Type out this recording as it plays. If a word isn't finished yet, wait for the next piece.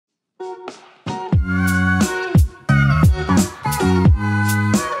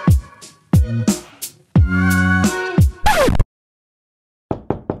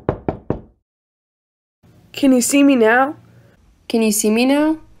Can you see me now? Can you see me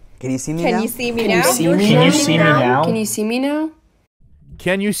now? Can you see me Can now? you see me Can you now? see me Can you see me now? Can you see me now?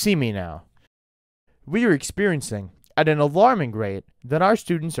 Can you see me now? We are experiencing, at an alarming rate, that our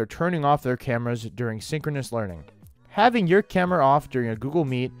students are turning off their cameras during synchronous learning. Having your camera off during a Google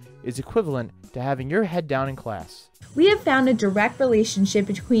Meet is equivalent to having your head down in class. We have found a direct relationship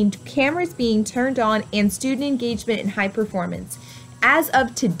between cameras being turned on and student engagement and high performance. As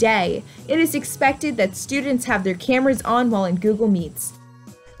of today, it is expected that students have their cameras on while in Google Meets.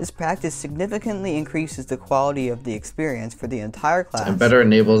 This practice significantly increases the quality of the experience for the entire class and better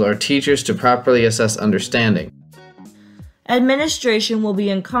enables our teachers to properly assess understanding. Administration will be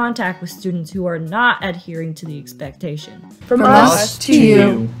in contact with students who are not adhering to the expectation. From us to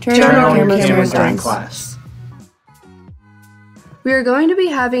you, turn on your cameras during class. We are going to be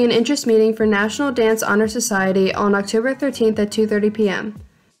having an interest meeting for National Dance Honor Society on October 13th at 2:30 p.m.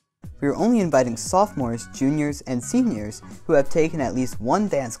 We are only inviting sophomores, juniors, and seniors who have taken at least one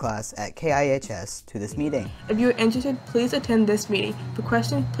dance class at KIHS to this meeting. If you are interested, please attend this meeting. For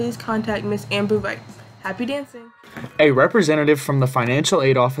questions, please contact Ms. Amber Wright. Happy dancing! A representative from the Financial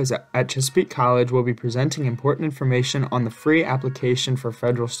Aid Office at Chesapeake College will be presenting important information on the free application for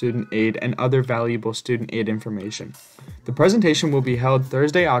federal student aid and other valuable student aid information. The presentation will be held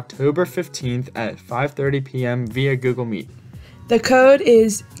Thursday, October 15th at 5:30 p.m. via Google Meet. The code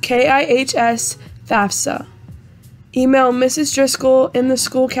is KIHS FAFSA. Email Mrs. Driscoll in the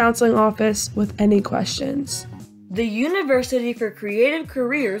school counseling office with any questions. The University for Creative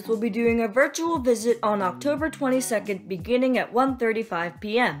Careers will be doing a virtual visit on October 22nd beginning at 1:35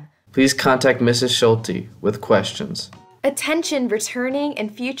 p.m. Please contact Mrs. Schulte with questions. Attention returning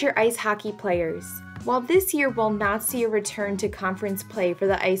and future ice hockey players. While this year will not see a return to conference play for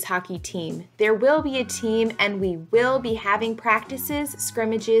the ice hockey team, there will be a team and we will be having practices,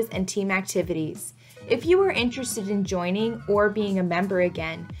 scrimmages, and team activities. If you are interested in joining or being a member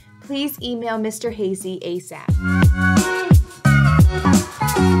again, please email Mr. Hazy ASAP.